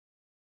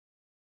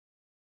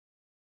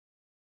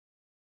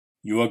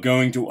You are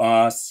going to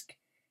ask,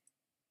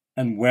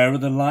 and where are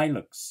the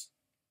lilacs,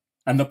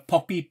 and the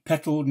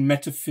poppy-petalled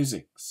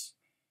metaphysics,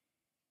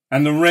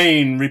 and the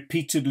rain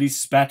repeatedly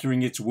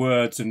spattering its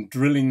words and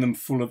drilling them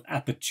full of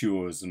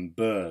apertures and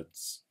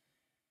birds?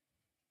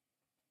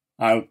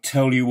 I'll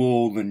tell you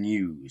all the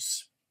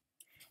news.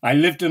 I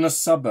lived in a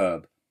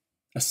suburb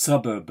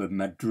of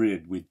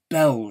Madrid, with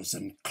bells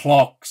and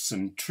clocks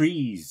and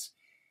trees.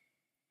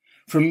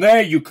 From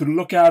there you could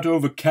look out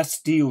over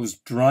Castile's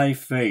dry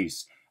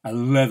face, a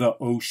leather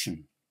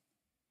ocean.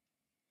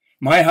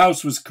 My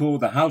house was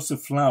called the House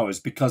of Flowers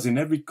because in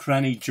every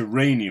cranny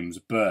geraniums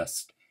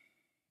burst.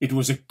 It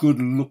was a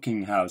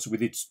good-looking house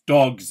with its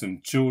dogs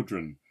and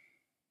children.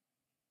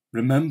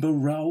 Remember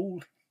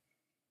Raoul?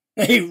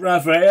 Hey,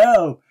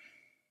 Raphael!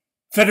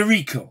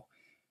 Federico,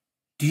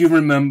 do you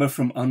remember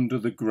From Under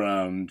the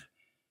Ground?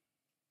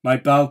 My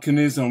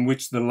balconies on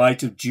which the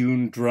light of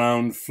June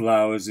drowned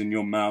flowers in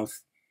your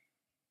mouth?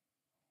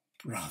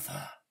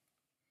 Brother,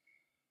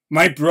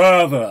 my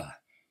brother!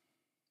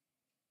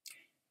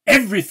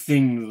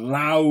 Everything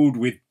loud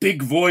with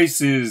big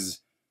voices,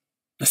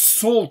 the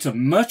salt of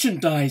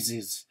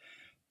merchandises,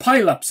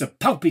 pile-ups of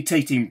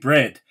palpitating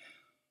bread,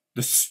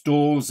 the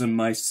stalls in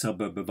my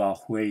suburb of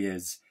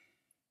Argüelles,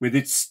 with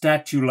its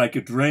statue like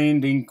a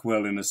drained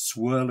inkwell in a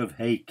swirl of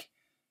hake.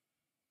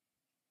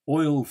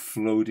 Oil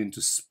flowed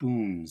into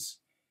spoons.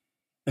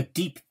 A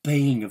deep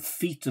baying of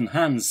feet and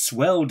hands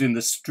swelled in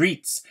the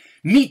streets.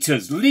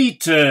 Meters,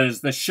 liters,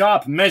 the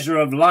sharp measure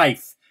of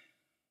life.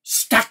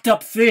 Stacked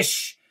up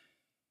fish.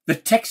 The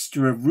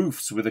texture of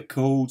roofs with a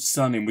cold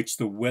sun in which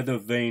the weather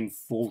vane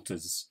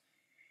falters.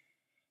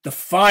 The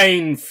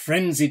fine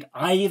frenzied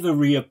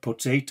ivory of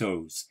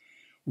potatoes.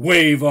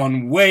 Wave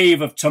on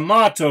wave of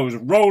tomatoes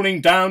rolling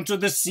down to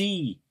the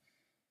sea.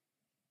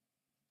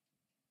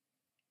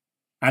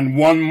 And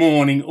one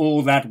morning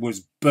all that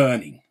was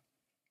burning.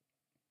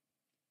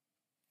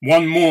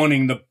 One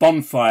morning the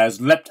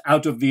bonfires leapt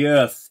out of the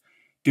earth,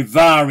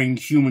 devouring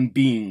human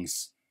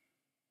beings.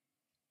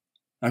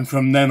 And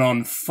from then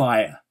on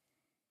fire.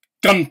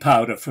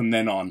 Gunpowder from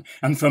then on,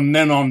 and from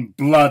then on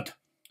blood.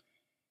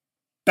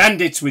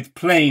 Bandits with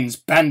planes,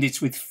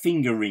 bandits with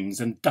finger rings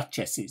and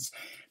duchesses,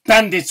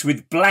 bandits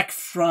with black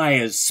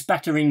friars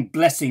spattering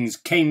blessings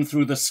came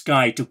through the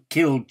sky to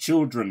kill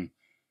children.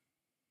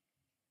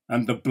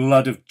 And the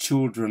blood of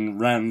children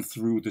ran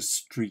through the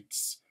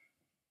streets,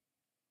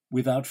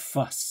 without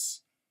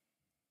fuss,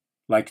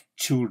 like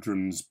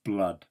children's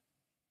blood.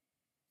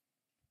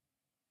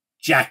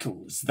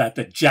 Jackals that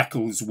the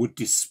jackals would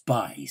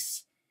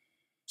despise.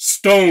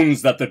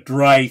 Stones that the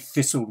dry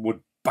thistle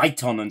would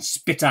bite on and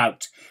spit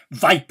out,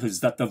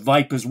 vipers that the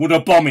vipers would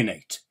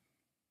abominate.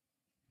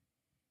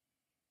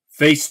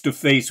 Face to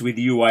face with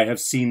you I have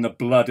seen the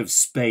blood of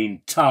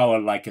Spain tower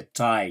like a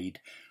tide,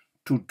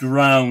 to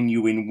drown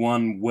you in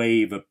one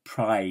wave of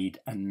pride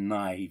and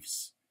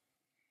knives.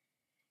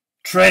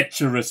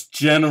 Treacherous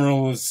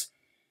generals,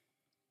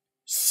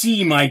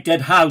 see my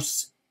dead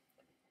house,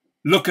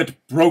 look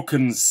at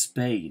broken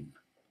Spain.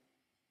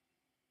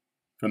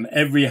 From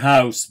every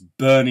house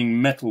burning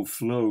metal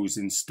flows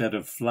instead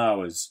of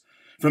flowers.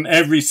 From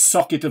every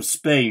socket of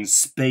Spain,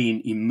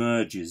 Spain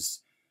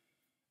emerges.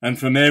 And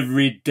from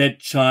every dead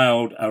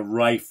child a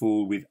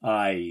rifle with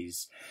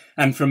eyes.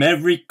 And from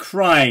every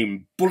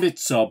crime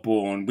bullets are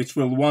born, which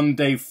will one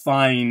day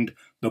find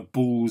the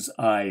bull's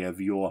eye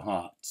of your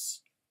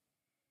hearts.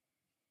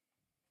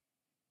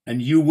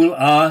 And you will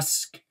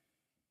ask,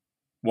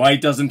 why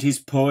doesn't his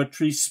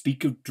poetry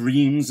speak of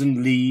dreams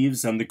and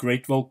leaves and the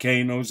great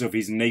volcanoes of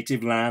his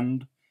native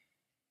land?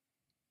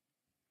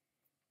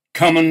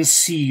 Come and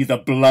see the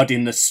blood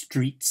in the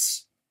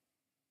streets.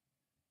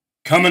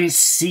 Come and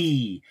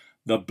see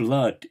the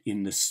blood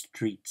in the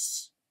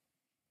streets.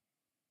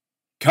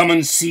 Come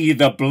and see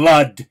the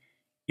blood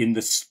in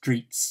the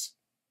streets.